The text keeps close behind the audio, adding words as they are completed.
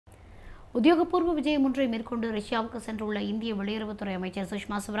உத்தியோகபூர்வ விஜயம் ஒன்றை மேற்கொண்டு ரஷ்யாவுக்கு சென்றுள்ள இந்திய வெளியுறவுத்துறை அமைச்சர்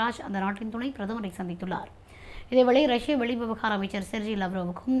சுஷ்மா ஸ்வராஜ் அந்த நாட்டின் துணை பிரதமரை சந்தித்துள்ளார். இதேவேளை ரஷ்ய வெளிவிவகார அமைச்சர் செர்ஜி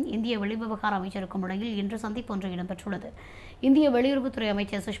லவ்ரோவுக்கும் இந்திய வெளிவிவகார அமைச்சருக்கும் இடையில் இன்று சந்திப்பு ஒன்று இடம்பெற்றுள்ளது. இந்திய வெளியுறவுத்துறை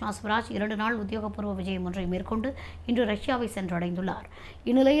அமைச்சர் சுஷ்மா ஸ்வராஜ் 2 நாள் உத்தியோகபூர்வ விஜயம் ஒன்றை மேற்கொண்டு இன்று ரஷ்யாவை சென்றடைந்துள்ளார்.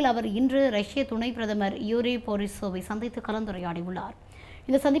 இந்நிலையில் அவர் இன்று ரஷ்ய துணை பிரதமர் யூரி போரிசோவை சந்தித்து கலந்துரையாடியுள்ளார்.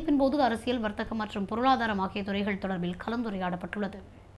 இந்த சந்திப்பின் போது அரசியல், வர்த்தகம் மற்றும் பொருளாதாரம் ஆகிய துறைகள் தொடர்பில் கலந்துரையாடப்பட்டுள்ளது.